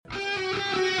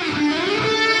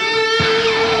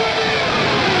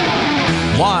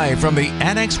Live from the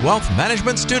Annex Wealth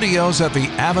Management Studios at the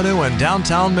Avenue in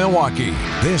downtown Milwaukee,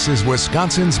 this is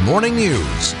Wisconsin's Morning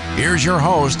News. Here's your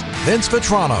host, Vince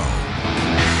Vitrano.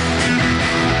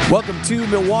 Welcome to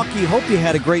Milwaukee. Hope you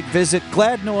had a great visit.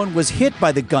 Glad no one was hit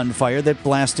by the gunfire that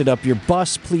blasted up your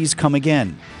bus. Please come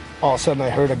again. All of a sudden I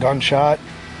heard a gunshot,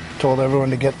 told everyone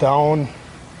to get down.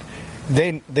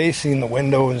 They seen the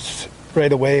windows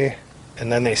right away,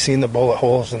 and then they seen the bullet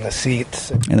holes in the seats.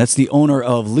 And that's the owner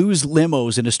of Lou's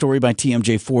Limos in a story by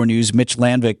TMJ4 News. Mitch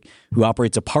Landvik, who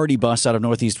operates a party bus out of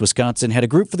Northeast Wisconsin, had a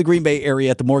group for the Green Bay area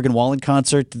at the Morgan Wallen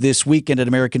concert this weekend at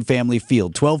American Family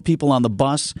Field. 12 people on the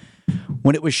bus.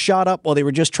 When it was shot up while they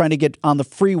were just trying to get on the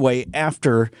freeway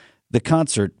after the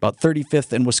concert, about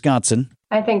 35th and Wisconsin.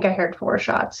 I think I heard 4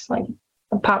 shots, like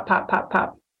pop, pop, pop,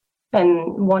 pop.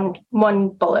 And one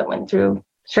bullet went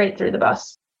straight through the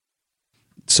bus.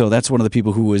 So that's one of the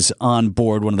people who was on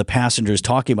board, one of the passengers,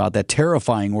 talking about that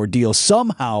terrifying ordeal.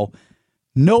 Somehow,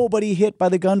 nobody hit by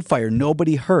the gunfire,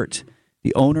 nobody hurt.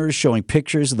 The owner is showing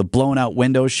pictures of the blown out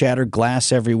windows, shattered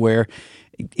glass everywhere.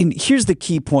 And here's the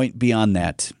key point beyond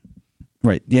that.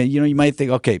 Right. Yeah, you might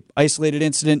think, okay, isolated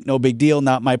incident, no big deal,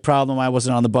 not my problem. I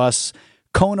wasn't on the bus.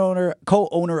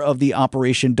 Co-owner of the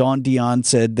operation, Dawn Dion,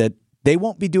 said that they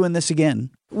won't be doing this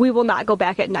again. We will not go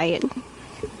back at night.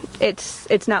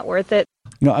 It's not worth it.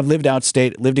 I've lived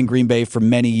outstate, lived in Green Bay for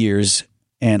many years,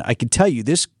 and I can tell you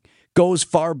this goes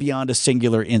far beyond a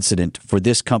singular incident for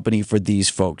this company, for these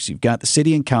folks. You've got the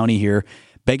city and county here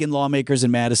begging lawmakers in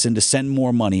Madison to send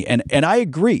more money. And I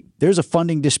agree. There's a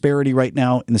funding disparity right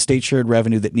now in the state shared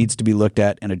revenue that needs to be looked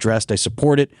at and addressed. I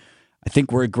support it. I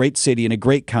think we're a great city and a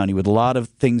great county with a lot of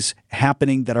things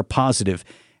happening that are positive.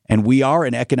 And we are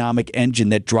an economic engine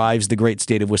that drives the great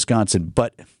state of Wisconsin.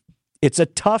 But it's a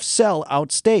tough sell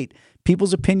outstate.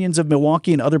 People's opinions of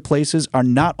Milwaukee and other places are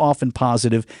not often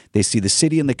positive. They see the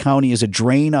city and the county as a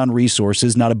drain on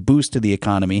resources, not a boost to the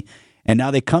economy. And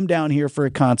now they come down here for a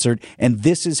concert, and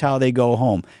this is how they go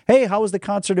home. Hey, how was the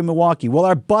concert in Milwaukee? Well,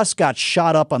 our bus got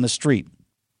shot up on the street.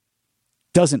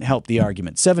 Doesn't help the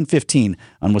argument. 7:15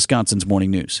 on Wisconsin's Morning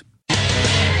News.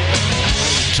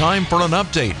 Time for an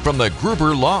update from the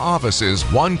Gruber Law Office's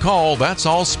One Call, That's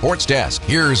All Sports Desk.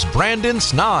 Here's Brandon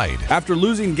Snide. After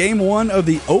losing Game 1 of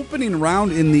the opening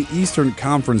round in the Eastern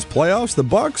Conference playoffs, the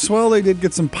Bucks, well, they did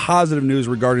get some positive news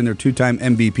regarding their two-time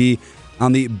MVP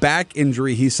on the back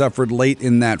injury he suffered late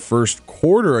in that first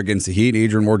quarter against the Heat.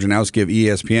 Adrian Wojnarowski of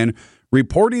ESPN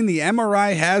reporting the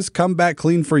MRI has come back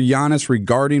clean for Giannis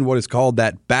regarding what is called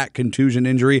that back contusion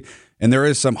injury, and there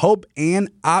is some hope and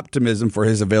optimism for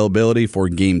his availability for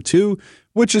Game 2,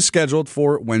 which is scheduled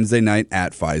for Wednesday night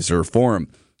at Pfizer Forum.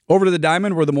 Over to the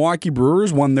Diamond, where the Milwaukee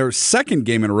Brewers won their second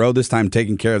game in a row, this time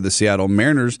taking care of the Seattle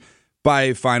Mariners by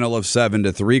a final of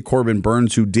 7-3. Corbin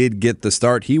Burns, who did get the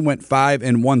start, he went 5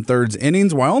 1/3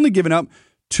 innings while only giving up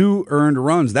 2 earned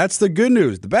runs. That's the good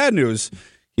news. The bad news,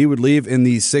 he would leave in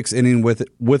the 6th inning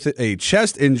with a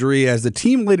chest injury, as the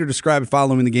team later described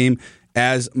following the game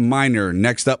as minor.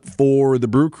 Next up for the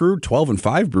Brew Crew,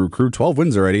 12-5 Brew Crew, 12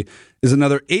 wins already, is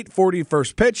another 8:40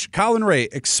 first pitch. Colin Ray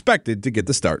expected to get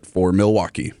the start for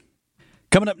Milwaukee.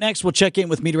 Coming up next, we'll check in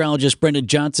with meteorologist Brendan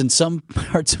Johnson. Some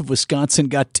parts of Wisconsin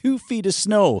got 2 feet of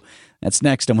snow. That's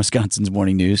next on Wisconsin's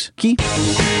Morning News. Key.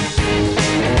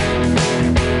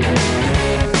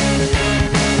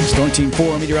 Storm Team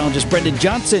 4 meteorologist Brendan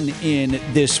Johnson in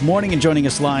this morning and joining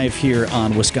us live here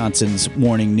on Wisconsin's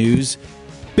Morning News.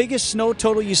 Biggest snow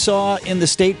total you saw in the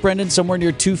state, Brendan, somewhere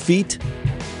near 2 feet?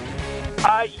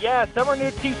 Yeah, somewhere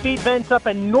near 2 feet, Vince, up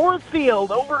in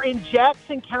Northfield over in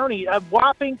Jackson County. A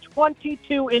whopping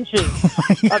 22 inches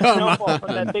of snowfall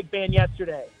from that big band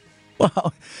yesterday.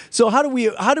 Wow. So how do we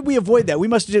avoid that?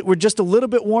 We're just a little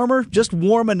bit warmer, just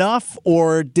warm enough,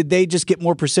 or did they just get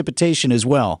more precipitation as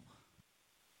well?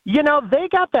 They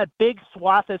got that big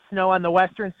swath of snow on the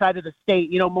western side of the state.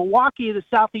 Milwaukee, the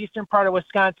southeastern part of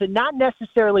Wisconsin, not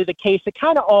necessarily the case. It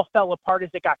kind of all fell apart as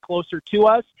it got closer to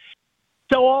us.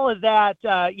 So all of that,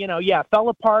 fell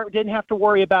apart. Didn't have to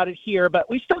worry about it here, but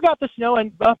we still got the snow,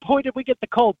 and boy, did we get the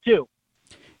cold, too.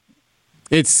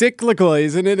 It's cyclical,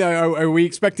 isn't it? Are we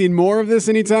expecting more of this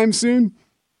anytime soon?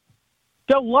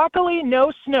 So luckily,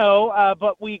 no snow,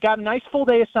 but we got a nice full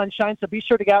day of sunshine, so be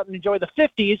sure to go out and enjoy the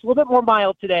 50s. A little bit more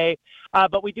mild today,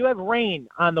 but we do have rain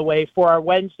on the way for our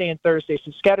Wednesday and Thursday.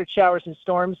 Some scattered showers and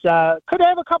storms. Could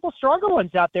have a couple stronger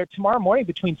ones out there tomorrow morning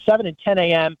between 7 and 10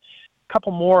 a.m.,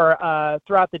 couple more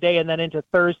throughout the day, and then into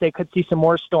Thursday could see some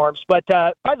more storms. But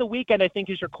by the weekend, I think,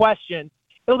 is your question.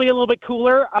 It'll be a little bit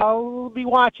cooler. I'll be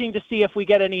watching to see if we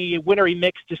get any wintry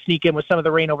mix to sneak in with some of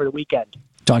the rain over the weekend.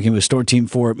 Talking with Store Team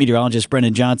 4 meteorologist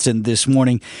Brendan Johnson this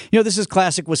morning. This is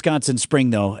classic Wisconsin spring,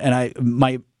 though, and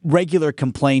my regular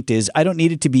complaint is I don't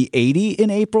need it to be 80 in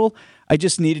April. I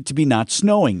just need it to be not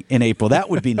snowing in April. That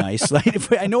would be nice.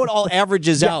 I know it all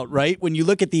averages out, right? When you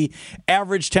look at the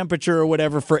average temperature or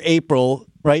whatever for April,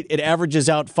 right, it averages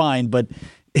out fine, but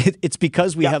it's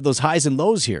because we have those highs and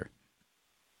lows here.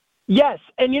 Yes,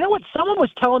 and you know what? Someone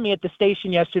was telling me at the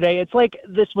station yesterday, it's like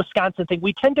this Wisconsin thing.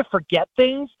 We tend to forget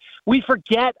things. We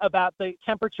forget about the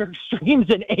temperature extremes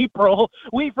in April.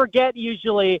 We forget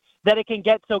usually that it can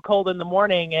get so cold in the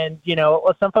morning. And,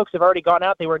 some folks have already gone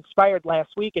out. They were inspired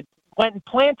last week and went and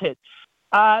planted.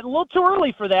 A little too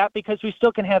early for that because we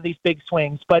still can have these big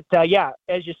swings. But,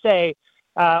 as you say,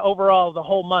 overall the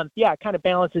whole month, it kind of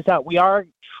balances out. We are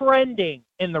trending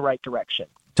in the right direction.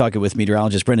 Talking with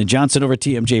meteorologist Brendan Johnson over at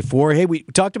TMJ4. Hey, we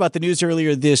talked about the news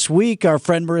earlier this week. Our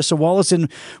friend Marissa Wallison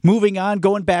moving on,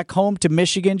 going back home to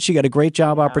Michigan. She got a great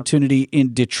job opportunity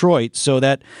in Detroit. So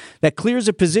that clears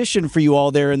a position for you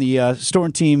all there in the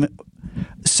Storm Team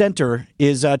Center.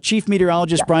 Is Chief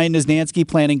Meteorologist Brian Niznansky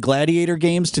planning gladiator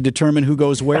games to determine who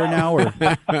goes where now? Or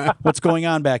what's going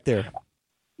on back there?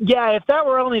 Yeah, if that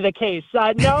were only the case.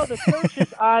 No, the search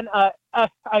is on a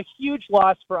huge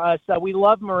loss for us. We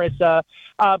love Marissa,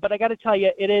 but I got to tell you,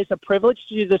 it is a privilege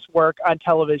to do this work on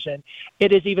television.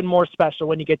 It is even more special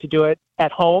when you get to do it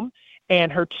at home,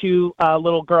 and her two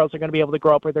little girls are going to be able to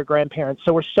grow up with their grandparents.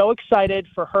 So we're so excited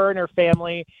for her and her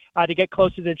family to get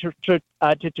closer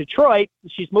to Detroit.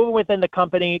 She's moving within the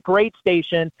company, great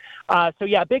station.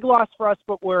 Big loss for us,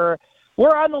 but we're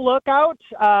on the lookout.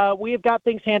 We have got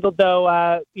things handled,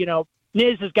 though.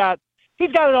 Niz he's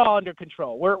got it all under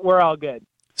control. We're all good.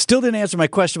 Still didn't answer my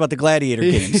question about the gladiator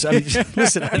games. I mean,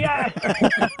 listen.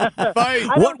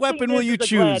 What weapon will you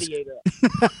choose?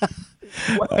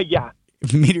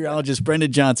 Meteorologist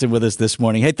Brendan Johnson with us this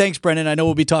morning. Hey, thanks, Brendan. I know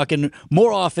we'll be talking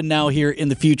more often now here in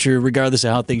the future, regardless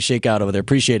of how things shake out over there.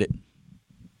 Appreciate it.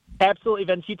 Absolutely,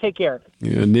 Vince. You take care.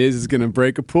 Yeah, Niz is going to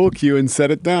break a pool cue and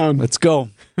set it down. Let's go.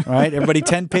 All right, everybody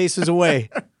 10 paces away.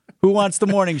 Who wants the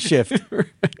morning shift?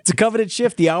 It's a coveted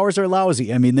shift. The hours are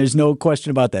lousy. I mean, there's no question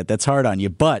about that. That's hard on you,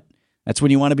 but that's when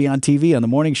you want to be on TV on the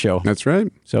morning show. That's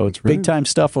right. So it's big-time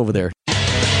stuff over there.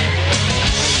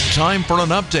 Time for an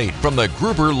update from the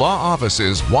Gruber Law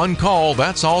Office's One Call,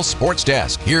 That's All Sports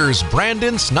Desk. Here's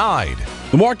Brandon Snide.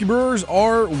 The Milwaukee Brewers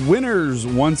are winners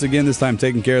once again, this time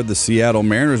taking care of the Seattle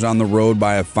Mariners on the road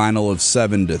by a final of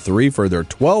 7-3 for their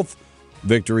 12th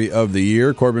victory of the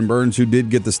year. Corbin Burns, who did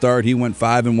get the start, he went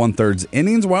 5 1/3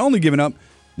 innings while only giving up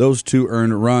those 2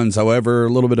 earned runs. However, a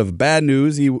little bit of bad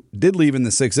news. He did leave in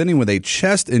the 6th inning with a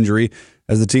chest injury,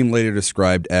 as the team later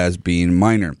described as being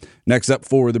minor. Next up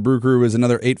for the Brew Crew is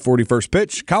another 8:40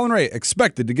 pitch. Colin Ray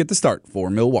expected to get the start for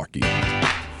Milwaukee.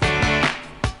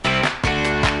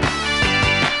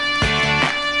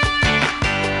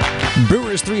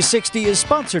 Brewers 360 is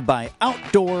sponsored by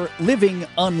Outdoor Living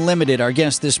Unlimited. Our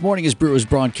guest this morning is Brewers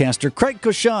broadcaster Craig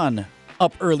Coshun,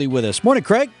 up early with us. Morning,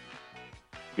 Craig.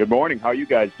 Good morning. How are you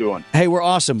guys doing? Hey, we're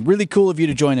awesome. Really cool of you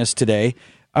to join us today.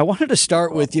 I wanted to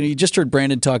start with, you just heard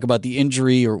Brandon talk about the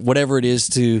injury or whatever it is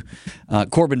to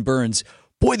Corbin Burns.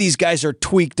 Boy, these guys are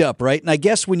tweaked up, right? And I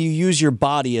guess when you use your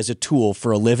body as a tool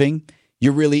for a living,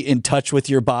 you're really in touch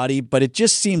with your body, but it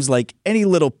just seems like any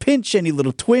little pinch, any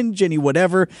little twinge, any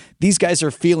whatever, these guys are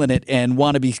feeling it and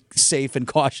want to be safe and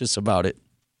cautious about it.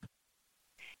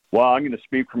 Well, I'm going to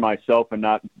speak for myself and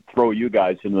not throw you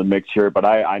guys into the mix here, but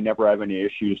I never have any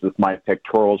issues with my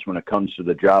pectorals when it comes to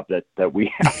the job that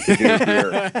we have to do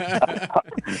here.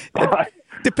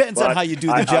 Depends on how you do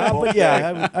the job, but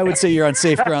yeah, I would say you're on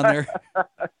safe ground there.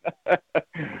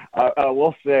 I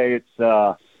will say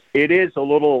it is a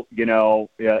little,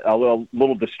 a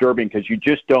little disturbing because you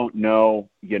just don't know,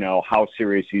 how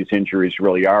serious these injuries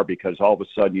really are because all of a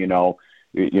sudden,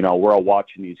 we're all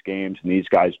watching these games and these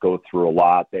guys go through a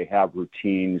lot. They have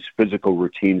routines, physical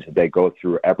routines that they go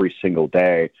through every single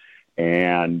day.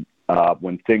 And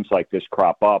when things like this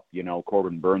crop up,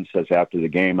 Corbin Burns says after the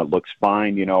game, it looks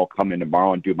fine, come in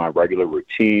tomorrow and do my regular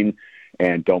routine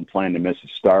and don't plan to miss a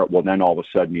start. Well, then all of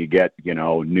a sudden you get,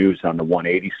 news on the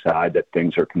 180 side that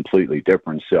things are completely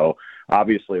different. So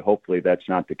obviously, hopefully that's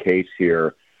not the case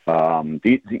here.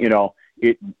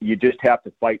 You just have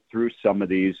to fight through some of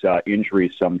these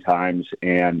injuries sometimes.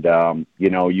 And,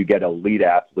 you get elite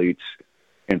athletes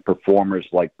and performers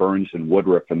like Burns and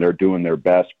Woodruff, and they're doing their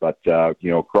best. But,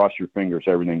 cross your fingers,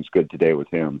 everything's good today with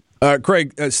him.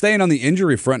 Craig, staying on the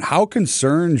injury front, how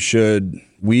concerned should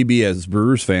we be as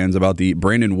Brewers fans about the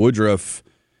Brandon Woodruff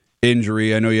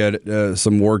injury? I know you had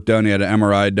some work done. You had an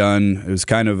MRI done. It was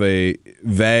kind of a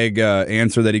vague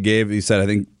answer that he gave. He said, I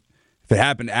think, if if it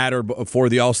happened at or before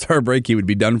the All-Star break, he would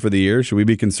be done for the year. Should we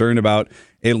be concerned about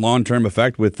a long-term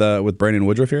effect with Brandon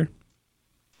Woodruff here?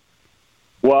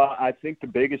 Well, I think the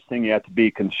biggest thing you have to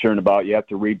be concerned about, you have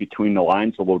to read between the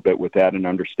lines a little bit with that and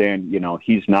understand,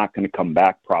 he's not going to come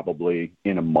back probably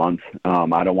in a month.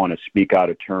 I don't want to speak out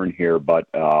of turn here, but,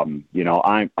 I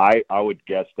would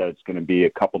guess that it's going to be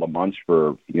a couple of months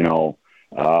for,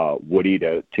 Woody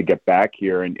to get back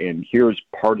here. And here's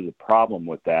part of the problem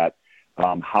with that.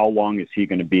 How long is he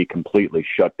going to be completely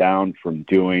shut down from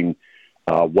doing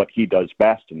what he does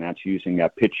best, and that's using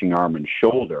that pitching arm and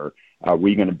shoulder? Are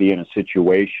we going to be in a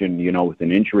situation, with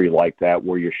an injury like that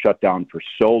where you're shut down for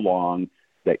so long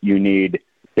that you need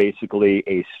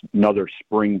basically another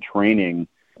spring training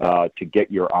to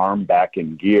get your arm back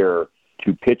in gear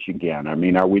to pitch again? I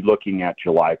mean, are we looking at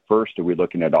July 1st? Are we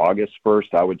looking at August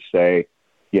 1st? I would say,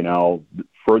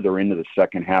 further into the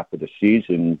second half of the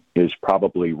season is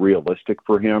probably realistic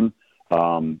for him.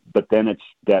 But then it's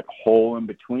that whole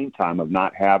in-between time of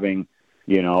not having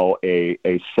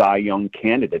a Cy Young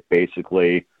candidate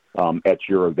basically at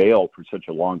your avail for such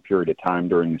a long period of time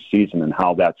during the season, and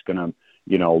how that's going to,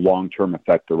 long-term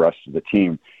affect the rest of the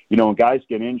team. When guys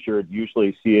get injured, usually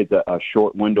you see it a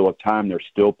short window of time. They're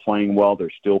still playing well.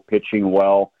 They're still pitching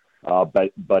well.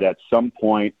 But at some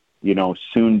point,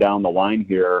 soon down the line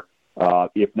here,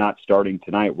 if not starting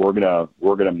tonight, we're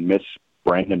gonna miss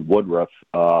Brandon Woodruff.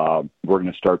 We're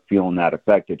going to start feeling that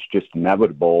effect. It's just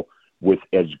inevitable with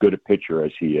as good a pitcher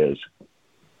as he is.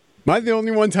 Am I the only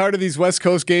one tired of these West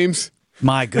Coast games?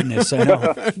 My goodness, I know.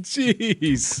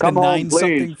 Jeez. Come on,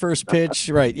 9-something first pitch.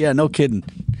 Right, yeah, no kidding.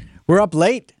 We're up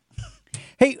late.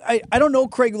 Hey, I don't know,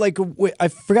 Craig, I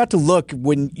forgot to look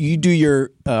when you do your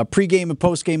pregame and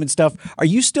postgame and stuff. Are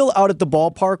you still out at the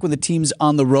ballpark when the team's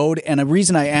on the road? And the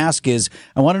reason I ask is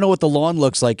I want to know what the lawn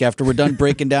looks like after we're done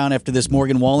breaking down after this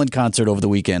Morgan Wallen concert over the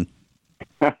weekend.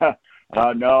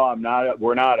 No, I'm not.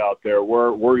 We're not out there.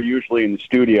 We're usually in the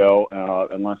studio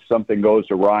unless something goes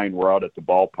awry and we're out at the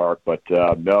ballpark. But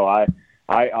no,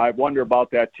 I wonder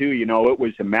about that too. It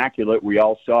was immaculate. We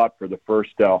all saw it for the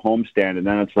first homestand, and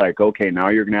then it's like, okay, now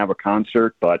you're going to have a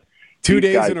concert, but 2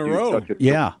 days in a row.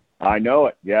 Yeah, I know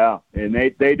it. Yeah, and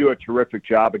they do a terrific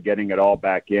job of getting it all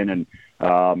back in, and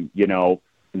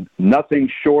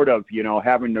nothing short of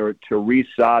having to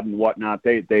resod and whatnot.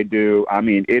 They do. I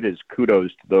mean, it is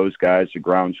kudos to those guys, the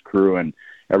grounds crew, and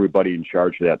everybody in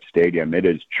charge of that stadium. It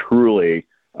is truly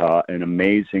an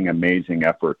amazing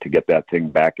effort to get that thing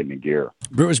back into gear.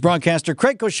 Brewers broadcaster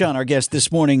Craig Coshun, our guest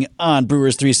this morning on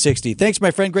Brewers 360. Thanks,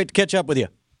 my friend. Great to catch up with you.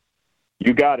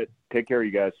 You got it. Take care,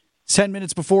 you guys. 10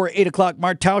 minutes before 8 o'clock,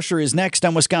 Mark Tauscher is next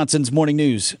on Wisconsin's Morning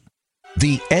News.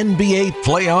 The NBA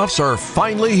playoffs are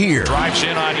finally here. Drives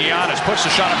in on Giannis, puts the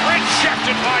shot up,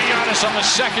 rejected by Giannis on the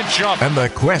second jump. And the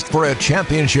quest for a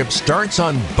championship starts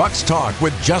on Bucks Talk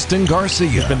with Justin Garcia.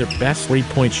 He's been their best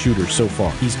three-point shooter so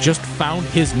far. He's just found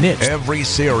his niche. Every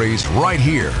series right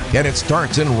here. And it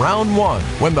starts in round one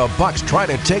when the Bucks try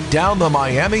to take down the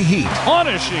Miami Heat.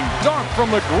 Punishing dunk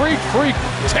from the Greek Freak.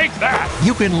 Take that.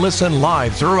 You can listen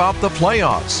live throughout the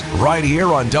playoffs right here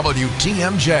on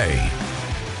WTMJ.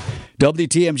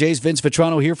 WTMJ's Vince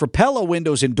Vitrano here for Pella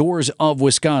Windows and Doors of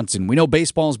Wisconsin. We know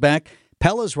baseball's back.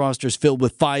 Pella's roster is filled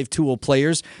with 5-tool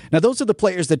players. Now, those are the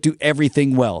players that do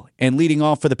everything well. And leading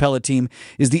off for the Pella team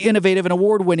is the innovative and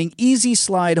award-winning Easy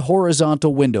Slide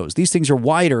horizontal windows. These things are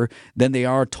wider than they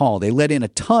are tall. They let in a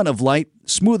ton of light.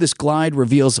 Smoothest glide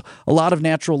reveals a lot of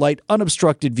natural light,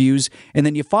 unobstructed views. And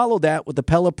then you follow that with the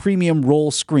Pella Premium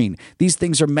Roll Screen. These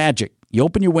things are magic. You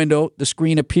open your window, the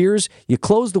screen appears. You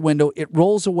close the window, it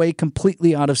rolls away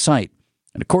completely out of sight.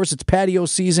 And, of course, it's patio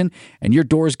season, and your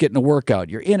door's getting a workout.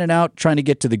 You're in and out trying to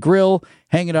get to the grill,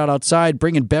 hanging out outside,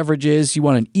 bringing beverages. You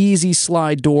want an easy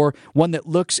slide door, one that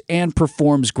looks and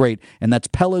performs great. And that's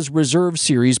Pella's Reserve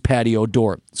Series patio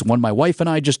door. It's one my wife and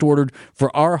I just ordered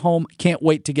for our home. Can't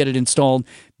wait to get it installed.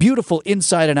 Beautiful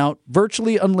inside and out,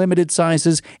 virtually unlimited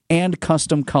sizes, and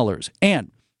custom colors.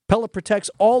 And Pella protects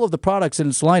all of the products in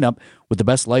its lineup with the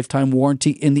best lifetime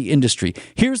warranty in the industry.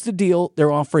 Here's the deal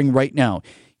they're offering right now.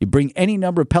 You bring any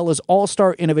number of Pella's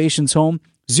All-Star Innovations home,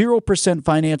 0%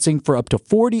 financing for up to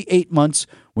 48 months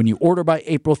when you order by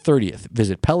April 30th.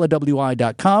 Visit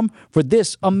PellaWI.com for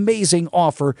this amazing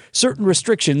offer. Certain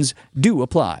restrictions do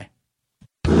apply.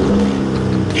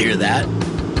 Hear that?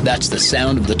 That's the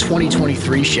sound of the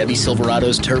 2023 Chevy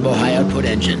Silverado's turbo high-output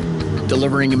engine,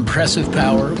 delivering impressive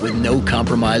power with no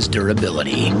compromised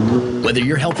durability. Whether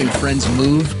you're helping friends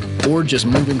move or just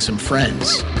moving some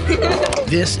friends,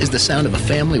 this is the sound of a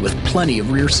family with plenty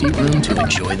of rear seat room to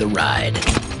enjoy the ride.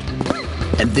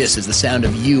 And this is the sound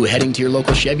of you heading to your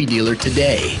local Chevy dealer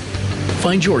today.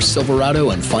 Find your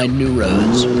Silverado and find new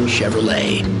roads.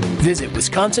 Chevrolet. Visit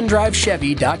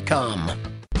WisconsinDriveChevy.com.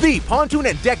 The pontoon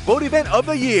and deck boat event of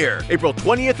the year, April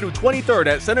 20th through 23rd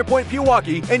at Centerpoint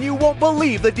Pewaukee, and you won't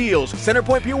believe the deals.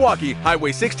 Centerpoint Pewaukee,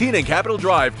 Highway 16 and Capitol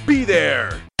Drive. Be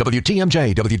there.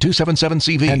 WTMJ,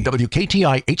 W277CV, and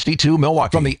WKTI HD2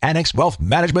 Milwaukee from the Annex Wealth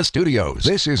Management Studios.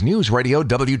 This is News Radio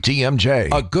WTMJ,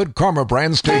 a Good Karma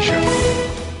brand station.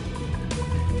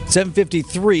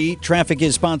 7:53, traffic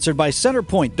is sponsored by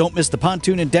Centerpoint. Don't miss the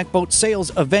pontoon and deck boat sales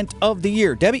event of the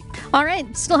year. Debbie? All right,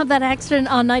 still have that accident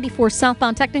on 94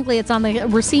 southbound. Technically, it's on the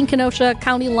Racine-Kenosha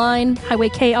County line, Highway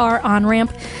KR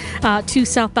on-ramp to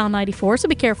southbound 94, so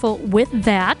be careful with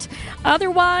that.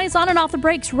 Otherwise, on and off the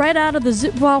brakes right out of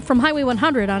from Highway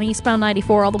 100 on eastbound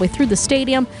 94 all the way through the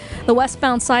stadium. The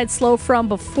westbound side slow from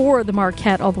before the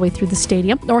Marquette all the way through the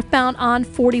stadium. Northbound on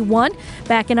 41,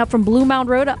 backing up from Blue Mound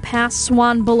Road up past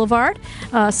Swan Boulevard.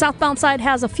 Southbound side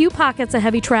has a few pockets of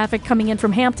heavy traffic coming in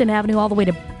from Hampton Avenue all the way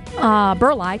to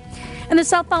Burleigh. And the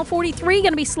southbound 43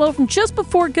 going to be slow from just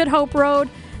before Good Hope Road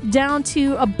down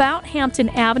to about Hampton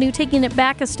Avenue. Taking it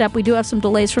back a step, we do have some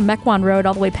delays from Mequon Road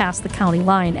all the way past the county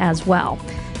line as well.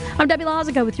 I'm Debbie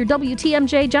Lazaga with your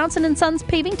WTMJ Johnson & Sons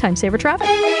Paving Time Saver Traffic.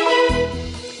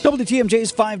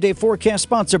 WTMJ's 5-day forecast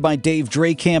sponsored by Dave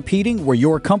Dre Camp Heating, where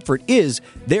your comfort is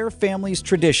their family's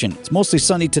tradition. It's mostly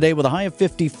sunny today with a high of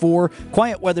 54.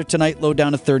 Quiet weather tonight, low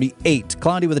down to 38.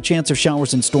 Cloudy with a chance of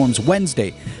showers and storms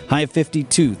Wednesday, high of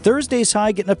 52. Thursday's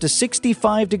high getting up to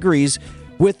 65 degrees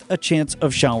with a chance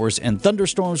of showers and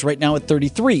thunderstorms right now at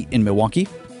 33 in Milwaukee.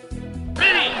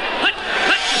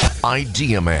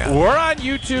 Idea Man. We're on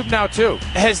YouTube now, too.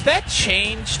 Has that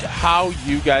changed how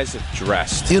you guys have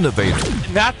dressed? Innovator.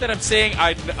 Not that I'm saying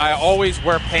I always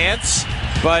wear pants,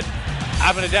 but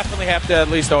I'm going to definitely have to at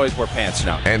least always wear pants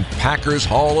now. And Packers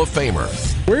Hall of Famer.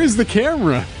 Where's the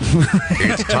camera?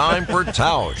 It's time for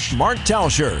Tausch. Mark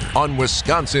Tauscher on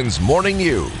Wisconsin's Morning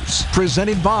News.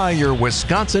 Presented by your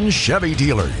Wisconsin Chevy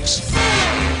dealers.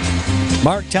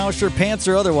 Mark Tauscher, pants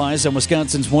or otherwise, on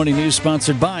Wisconsin's Morning News,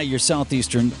 sponsored by your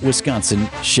Southeastern Wisconsin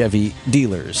Chevy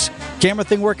dealers. Camera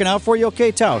thing working out for you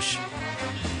okay, Tausch?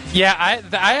 Yeah,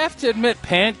 I have to admit,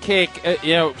 Pancake,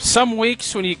 some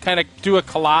weeks when you kind of do a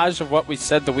collage of what we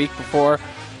said the week before,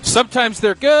 sometimes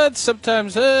they're good,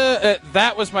 sometimes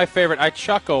that was my favorite. I've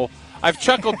chuckled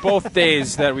both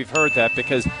days that we've heard that,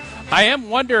 because I am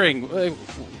wondering,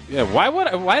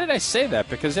 why did I say that?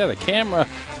 Because, the camera,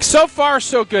 so far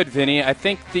so good, Vinny. I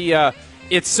think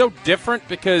it's so different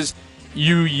because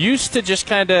you used to just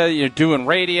kind of doing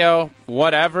radio,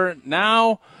 whatever.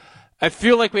 Now I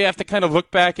feel like we have to kind of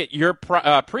look back at your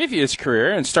previous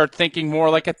career and start thinking more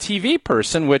like a TV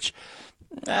person, which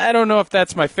I don't know if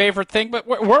that's my favorite thing, but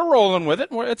we're rolling with it.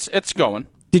 It's going.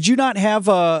 Did you not have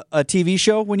a TV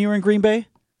show when you were in Green Bay?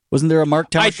 Wasn't there a Mark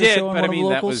Tauscher show on one of the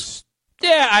locals?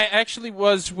 Yeah, I actually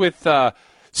was with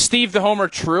Steve the Homer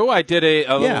True. I did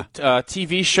a little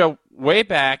TV show way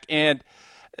back, and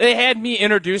they had me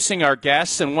introducing our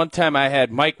guests, and one time I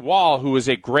had Mike Wall, who was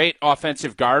a great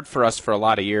offensive guard for us for a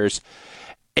lot of years,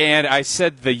 and I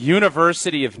said the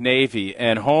University of Navy,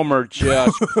 and Homer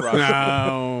just crushed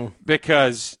it.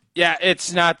 Because,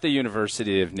 it's not the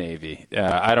University of Navy.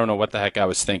 I don't know what the heck I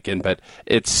was thinking, but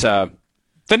it's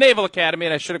the Naval Academy,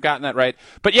 and I should have gotten that right.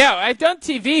 But, I've done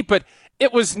TV, but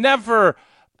it was never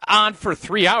on for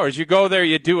 3 hours. You go there,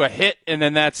 you do a hit, and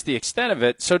then that's the extent of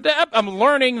it. So I'm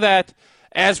learning that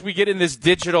as we get in this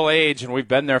digital age, and we've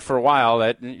been there for a while,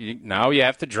 that now you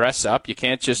have to dress up. You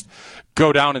can't just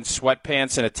go down in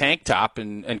sweatpants and a tank top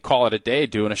and call it a day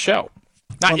doing a show.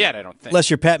 Not yet, I don't think. Unless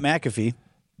you're Pat McAfee.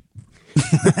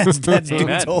 that's doing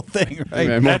the whole thing,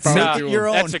 right?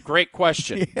 That's a great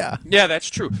question. Yeah,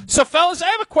 that's true. So, fellas, I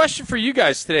have a question for you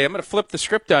guys today. I'm going to flip the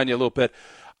script on you a little bit.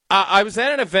 I was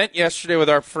at an event yesterday with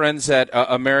our friends at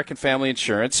American Family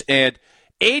Insurance, and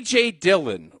A.J.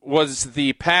 Dillon was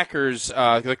the Packers,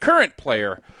 the current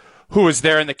player who was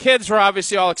there, and the kids were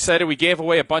obviously all excited. We gave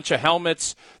away a bunch of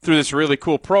helmets through this really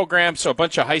cool program, so a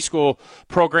bunch of high school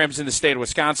programs in the state of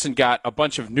Wisconsin got a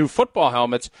bunch of new football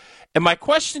helmets. And my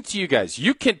question to you guys,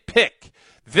 you can pick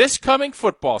this coming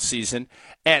football season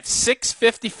at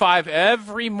 6:55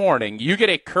 every morning. You get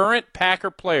a current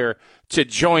Packer player to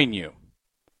join you.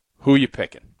 Who are you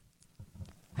picking?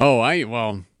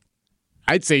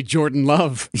 I'd say Jordan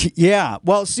Love. Yeah.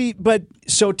 Well, see, but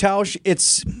so Tausch,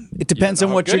 it depends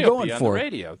on what you're going for. On the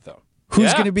radio, though.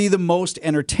 Who's going to be the most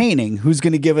entertaining? Who's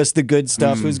going to give us the good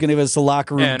stuff? Who's going to give us the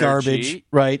locker room garbage?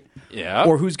 Right? Yeah.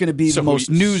 Or who's going to be the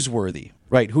most newsworthy?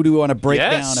 Right? Who do we want to break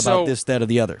down about this, that, or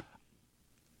the other?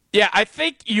 Yeah, I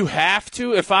think you have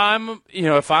to. If I'm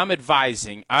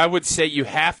advising, I would say you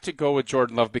have to go with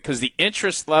Jordan Love because the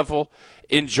interest level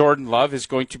in Jordan Love is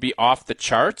going to be off the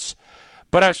charts.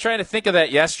 But I was trying to think of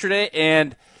that yesterday,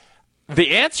 and the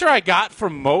answer I got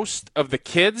from most of the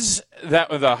kids,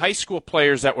 the high school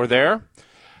players that were there,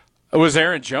 was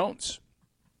Aaron Jones.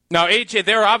 Now, AJ,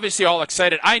 they're obviously all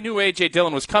excited. I knew AJ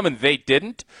Dillon was coming. They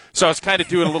didn't. So I was kind of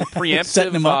doing a little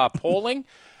preemptive polling.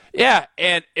 Yeah,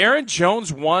 and Aaron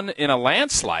Jones won in a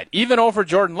landslide, even over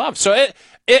Jordan Love. So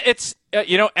it's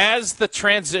as the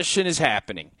transition is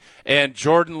happening and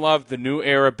Jordan Love, the new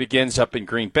era, begins up in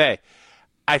Green Bay,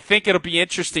 I think it'll be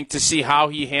interesting to see how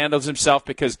he handles himself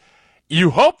because you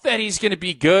hope that he's going to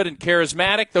be good and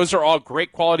charismatic. Those are all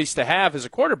great qualities to have as a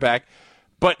quarterback,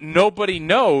 but nobody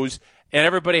knows, and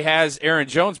everybody has Aaron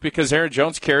Jones because Aaron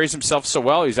Jones carries himself so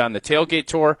well. He's on the tailgate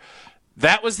tour.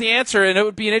 That was the answer, and it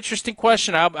would be an interesting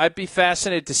question. I'd be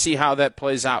fascinated to see how that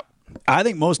plays out. I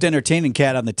think most entertaining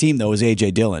cat on the team, though, is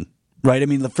A.J. Dillon, right? I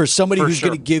mean, for somebody who's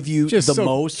going to give you just the so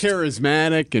most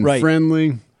charismatic and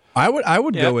friendly. I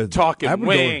would go with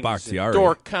wings, Bakhtiari.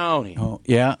 Dork County. Oh,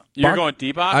 yeah. You're going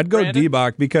D-Bach? I'd go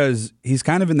D-Bach because he's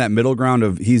kind of in that middle ground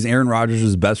of he's Aaron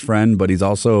Rodgers' best friend, but he's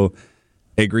also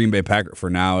a Green Bay Packer for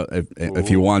now if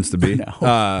he wants to be.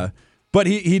 But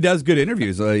he does good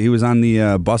interviews. He was on the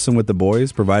Bussin' with the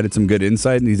Boys, provided some good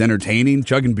insight, and he's entertaining,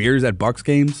 chugging beers at Bucs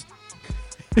games.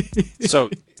 So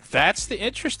that's the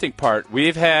interesting part.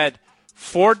 We've had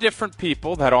 4 different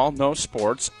people that all know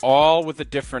sports, all with a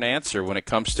different answer when it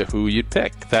comes to who you'd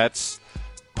pick. That's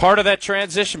part of that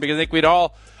transition because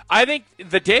I think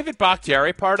the David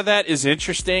Bakhtiari part of that is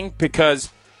interesting because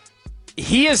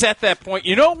he is at that point.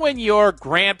 You know when your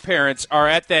grandparents are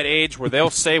at that age where they'll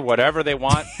say whatever they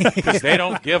want because they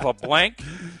don't give a blank?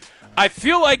 I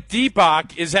feel like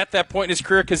D-Bach is at that point in his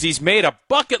career because he's made a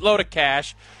bucket load of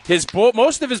cash.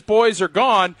 Most of his boys are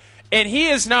gone, and he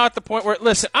is now at the point where,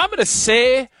 listen, I'm going to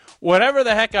say whatever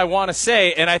the heck I want to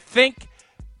say, and I think,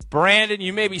 Brandon,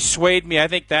 you maybe swayed me. I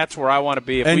think that's where I want to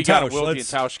be. If we got a Wilkie and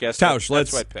Tausch guest, that's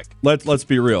what I'd pick. Let's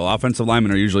be real. Offensive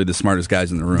linemen are usually the smartest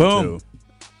guys in the room, too.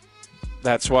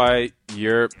 That's why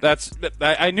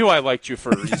I knew I liked you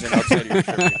for a reason outside of your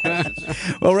trivia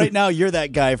questions. Well, right now, you're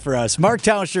that guy for us. Mark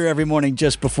Tauscher every morning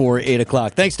just before 8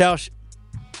 o'clock. Thanks, Tausch.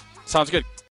 Sounds good.